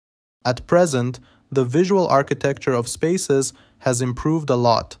At present, the visual architecture of spaces has improved a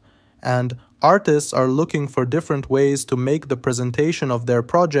lot, and artists are looking for different ways to make the presentation of their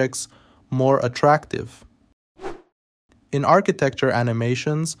projects more attractive. In architecture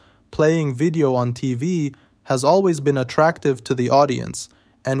animations, playing video on TV has always been attractive to the audience,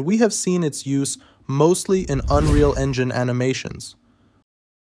 and we have seen its use mostly in Unreal Engine animations.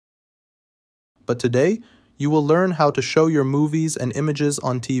 But today, you will learn how to show your movies and images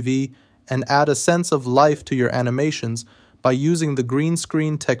on TV and add a sense of life to your animations by using the green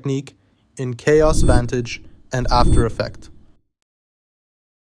screen technique in Chaos Vantage and After Effects.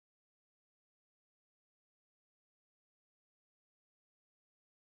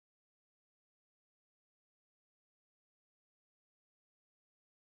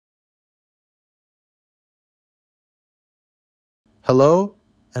 Hello,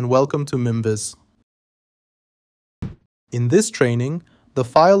 and welcome to MIMViz. In this training, the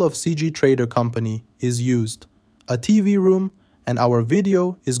file of CG Trader Company is used, a TV room, and our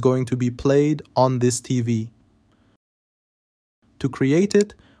video is going to be played on this TV. To create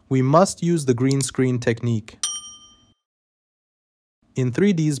it, we must use the green screen technique. In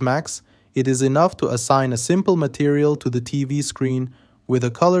 3ds Max, it is enough to assign a simple material to the TV screen with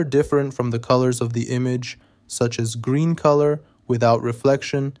a color different from the colors of the image, such as green color without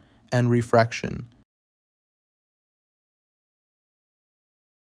reflection and refraction.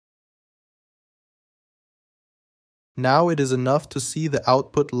 Now it is enough to see the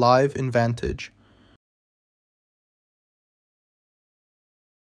output live in Vantage.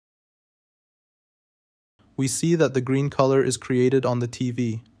 We see that the green color is created on the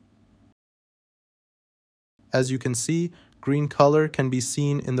TV. As you can see, green color can be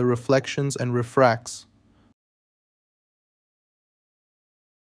seen in the reflections and refracts.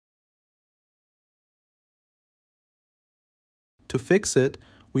 To fix it,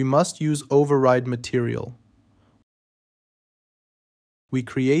 we must use override material. We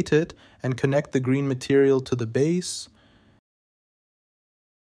create it and connect the green material to the base,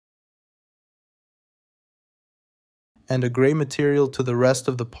 and a gray material to the rest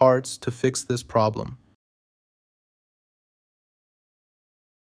of the parts to fix this problem.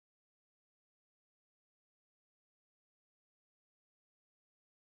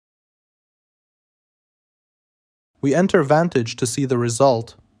 We enter Vantage to see the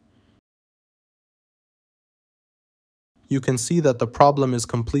result. You can see that the problem is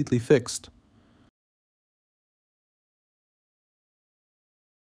completely fixed.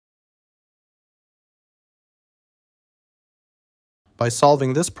 By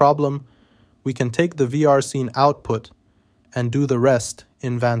solving this problem, we can take the VR scene output and do the rest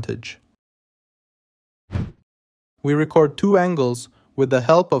in Vantage. We record 2 angles with the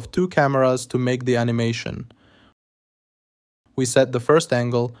help of 2 cameras to make the animation. We set the first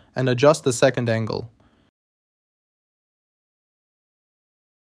angle and adjust the second angle.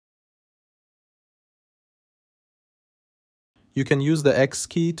 You can use the X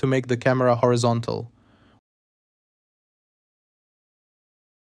key to make the camera horizontal.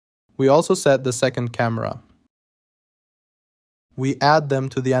 We also set the second camera. We add them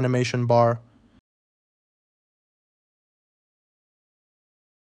to the animation bar.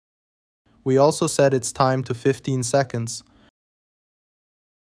 We also set its time to 15 seconds.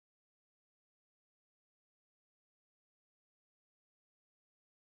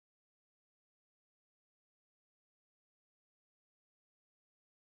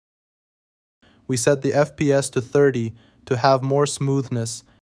 We set the FPS to 30 to have more smoothness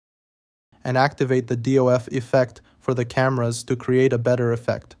and activate the DOF effect for the cameras to create a better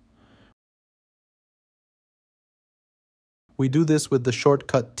effect. We do this with the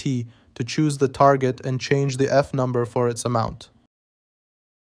shortcut T to choose the target and change the F number for its amount.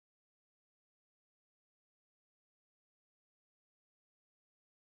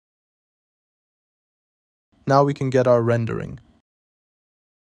 Now we can get our rendering.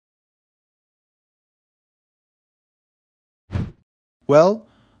 Well,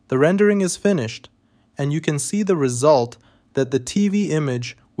 the rendering is finished, and you can see the result that the TV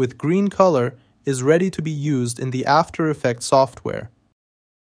image with green color is ready to be used in the After Effects software.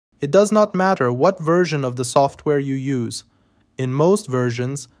 It does not matter what version of the software you use. In most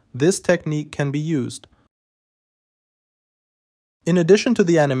versions, this technique can be used. In addition to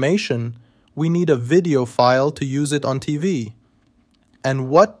the animation, we need a video file to use it on TV. And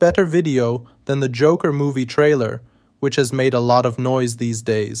what better video than the Joker movie trailer, which has made a lot of noise these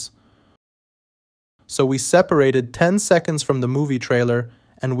days. So we separated 10 seconds from the movie trailer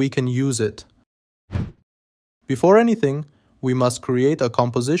and we can use it. Before anything, we must create a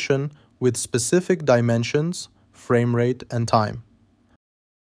composition with specific dimensions, frame rate, and time.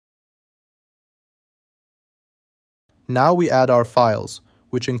 Now we add our files,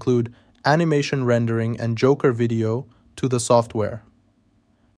 which include animation rendering and Joker video, to the software.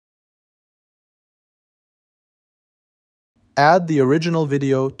 Add the original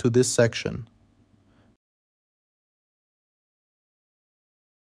video to this section.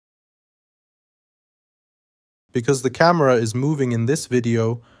 Because the camera is moving in this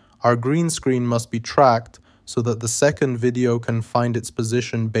video, our green screen must be tracked so that the second video can find its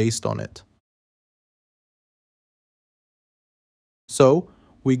position based on it. So,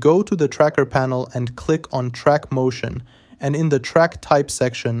 we go to the tracker panel and click on Track Motion, and in the Track Type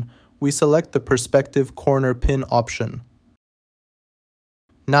section, we select the Perspective Corner Pin option.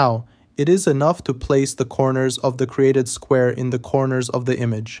 Now, it is enough to place the corners of the created square in the corners of the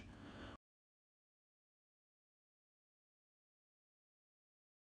image.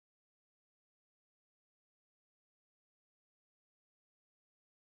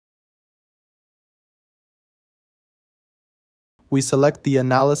 We select the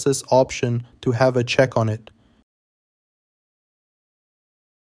Analysis option to have a check on it.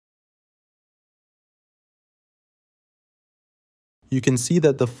 You can see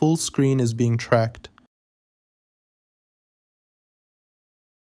that the full screen is being tracked.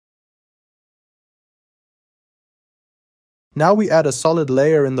 Now we add a solid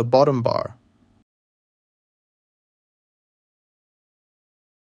layer in the bottom bar.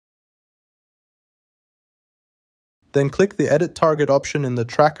 Then click the Edit Target option in the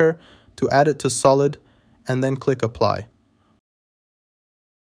tracker to add it to solid, and then click Apply.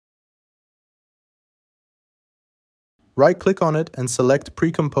 Right-click on it and select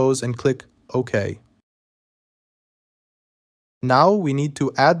Pre-compose and click OK. Now we need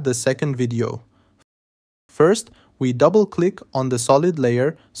to add the second video. First, we double-click on the solid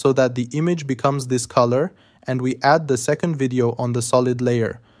layer so that the image becomes this color, and we add the second video on the solid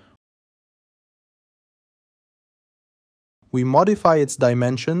layer. We modify its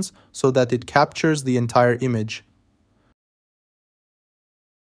dimensions so that it captures the entire image.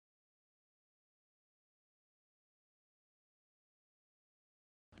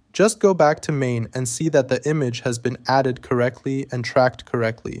 Just go back to main and see that the image has been added correctly and tracked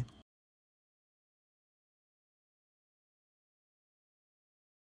correctly.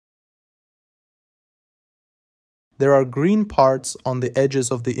 There are green parts on the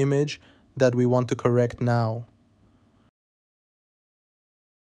edges of the image that we want to correct now.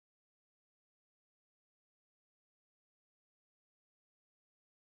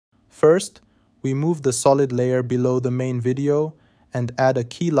 First, we move the solid layer below the main video and add a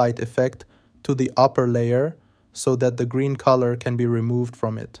key light effect to the upper layer so that the green color can be removed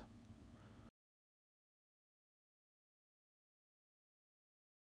from it.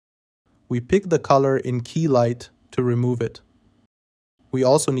 We pick the color in key light to remove it. We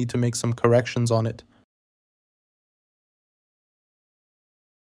also need to make some corrections on it.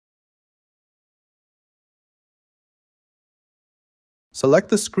 Select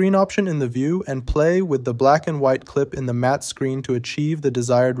the screen option in the view and play with the black and white clip in the matte screen to achieve the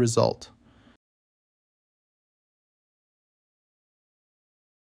desired result.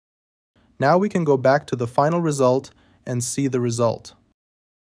 Now we can go back to the final result and see the result.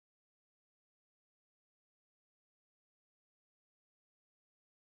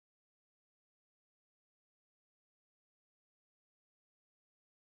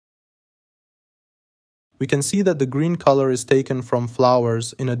 We can see that the green color is taken from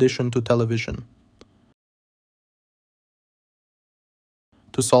flowers in addition to television.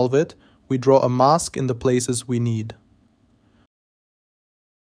 To solve it, we draw a mask in the places we need.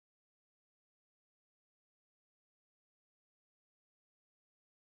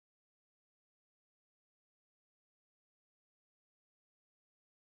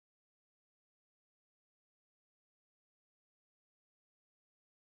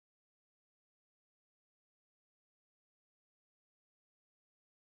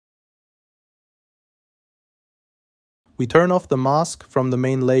 We turn off the mask from the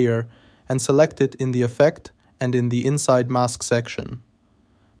main layer and select it in the Effect and in the Inside Mask section.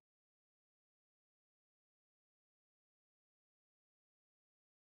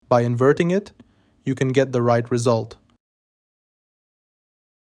 By inverting it, you can get the right result.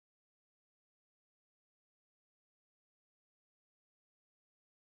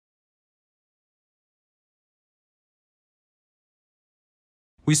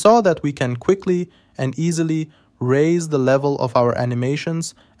 We saw that we can quickly and easily raise the level of our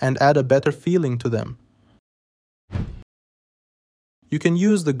animations and add a better feeling to them. You can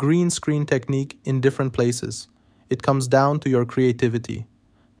use the green screen technique in different places. It comes down to your creativity.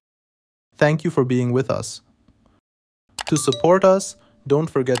 Thank you for being with us. To support us,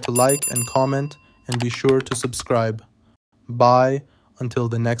 don't forget to like and comment and be sure to subscribe. Bye until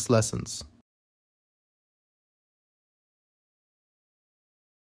the next lessons.